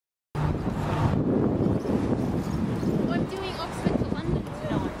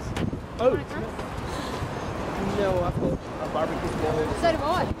Oh. Wanna come? No, I've got a barbecue together. So do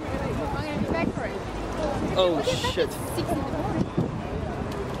I. I'm going to be back for it. Oh We'll get back shit. at 6 in the morning.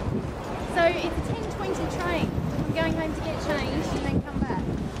 So it's a 10:20 train. I'm going home to get changed and then come back.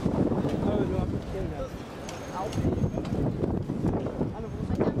 Oh no, I'm not kidding that. I don't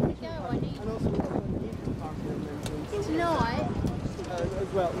want to go. I need And also we're going to evening park and tonight.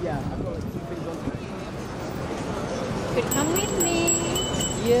 as well, yeah, I've got like 2 things on. Could come with me.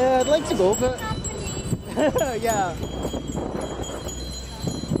 Yeah, I'd like to go, but Company. yeah.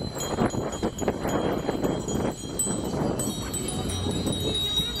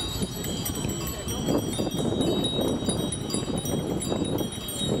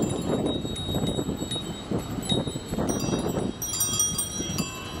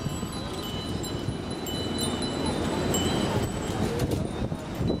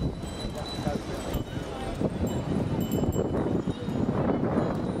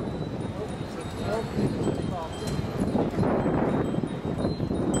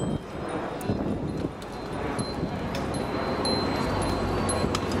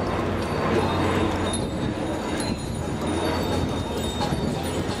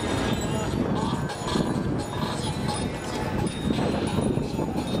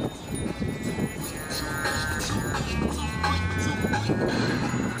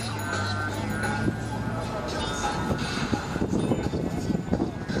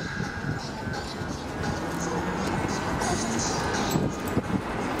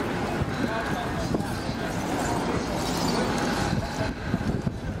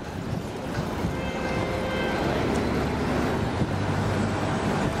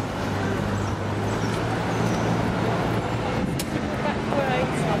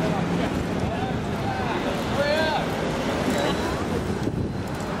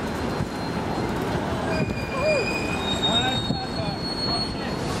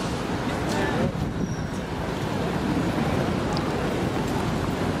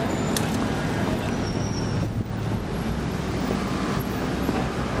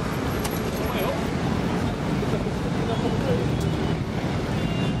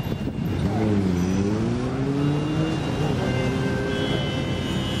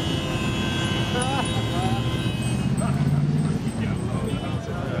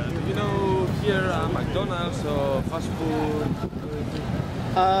 McDonald's or fast food?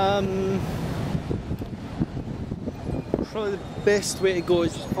 Probably the best way to go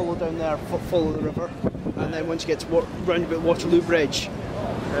is just follow down there, follow the river, and then once you get to round about Waterloo Bridge,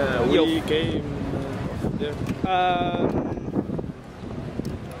 We came there. I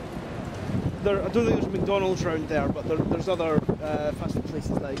don't think there's a McDonald's round there, but there's other fast food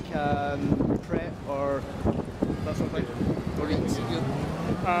places like Pret or that sort of thing.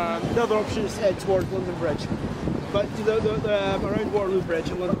 The other option is to head towards London Bridge, but around Waterloo Bridge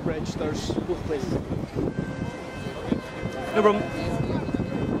and London Bridge, there's both places. No problem.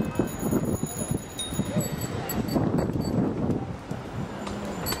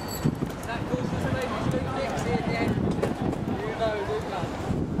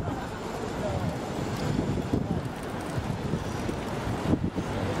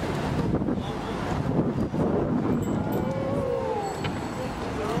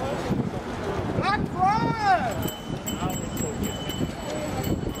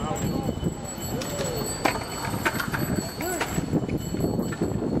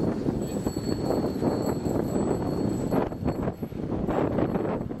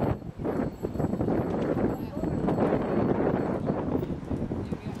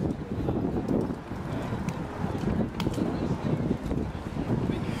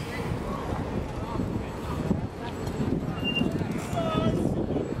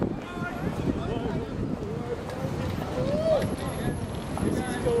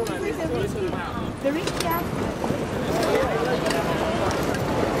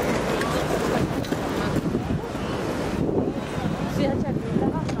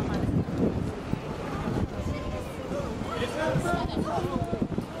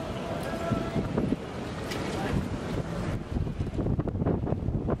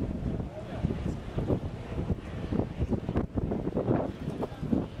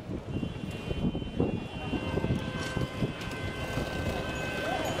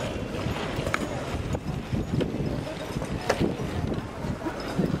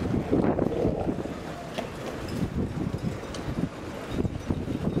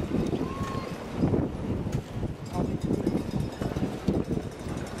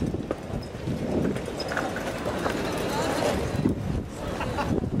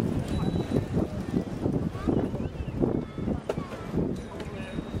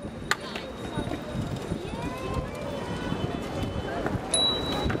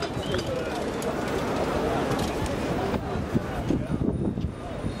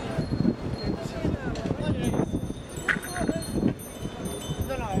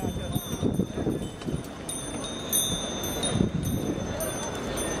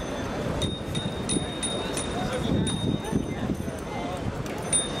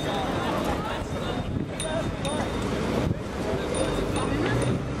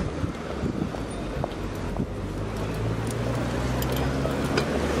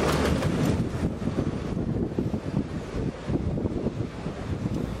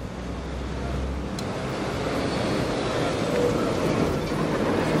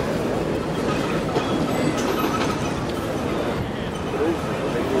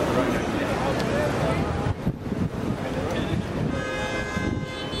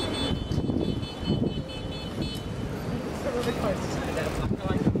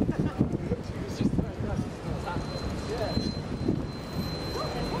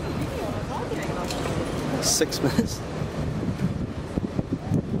 6 minutes.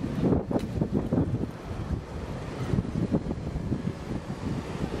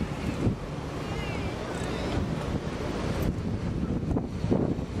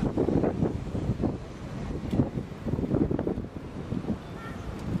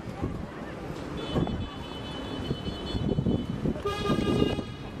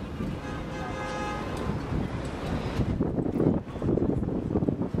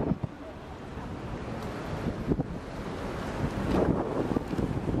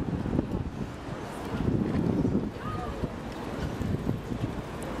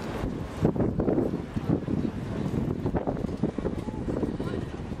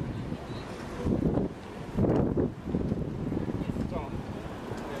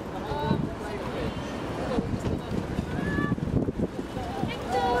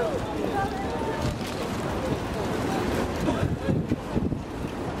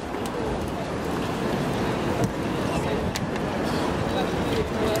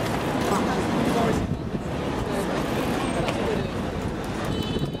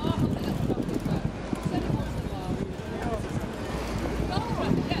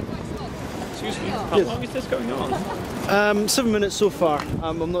 How long is this going on? 7 minutes so far.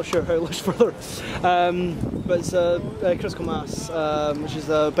 I'm not sure how much further. But it's a critical mass, which is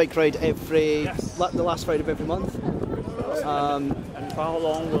a bike ride every the last Friday of every month. And for how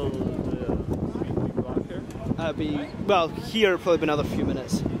long will the block here? Well, here probably be another few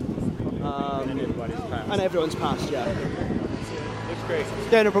minutes. And everybody's passed. And everyone's passed, yeah. Looks great.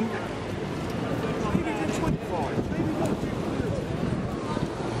 Yeah, no problem.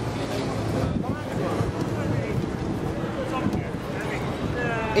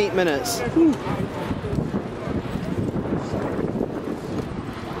 8 minutes. Whew.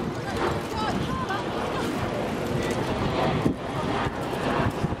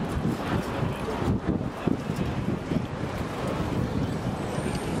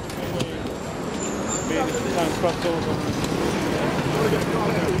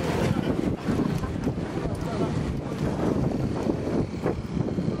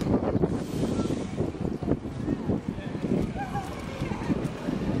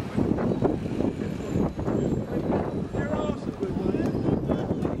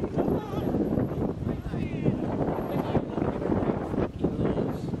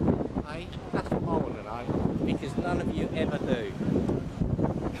 Because none of you ever do.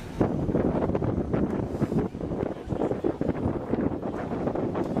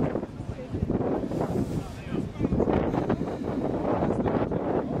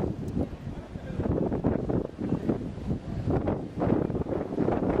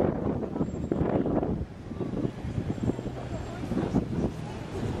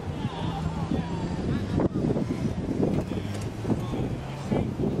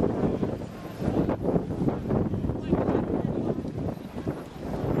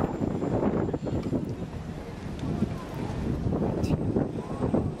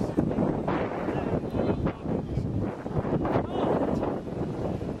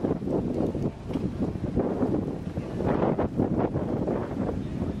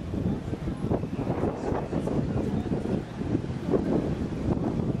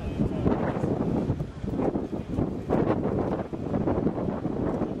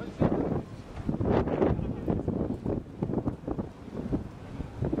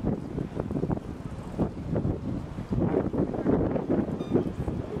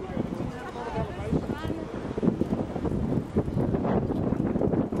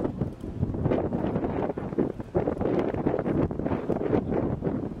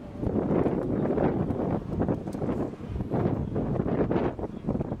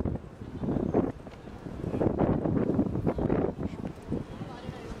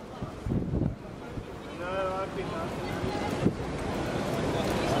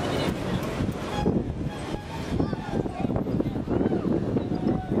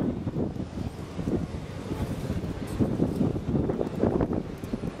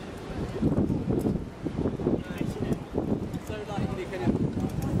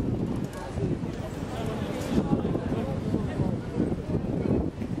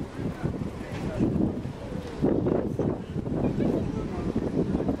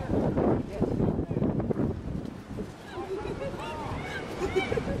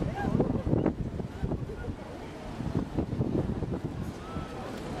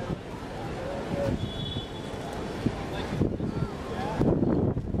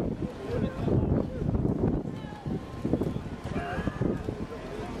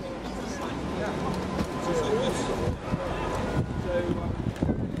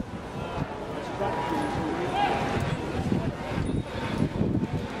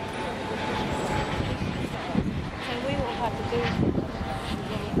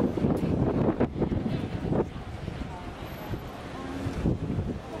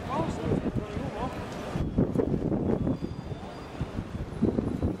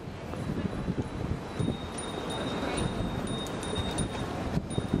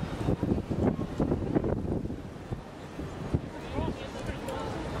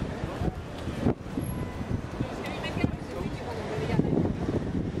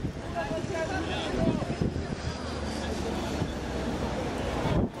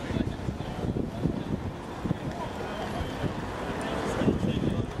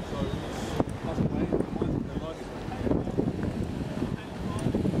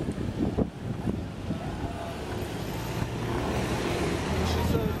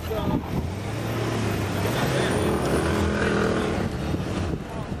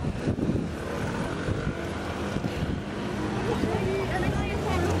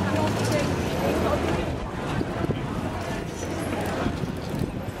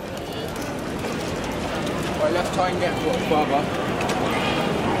 Right, let's try and get a bit further.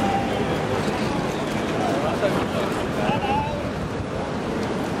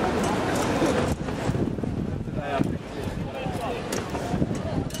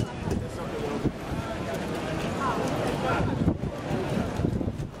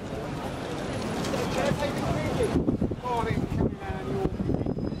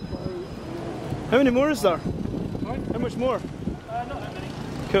 How many more is there? Sorry? How much more? Not that many.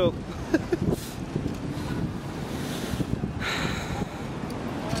 Cool.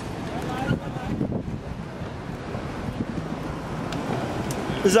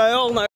 Is that all now?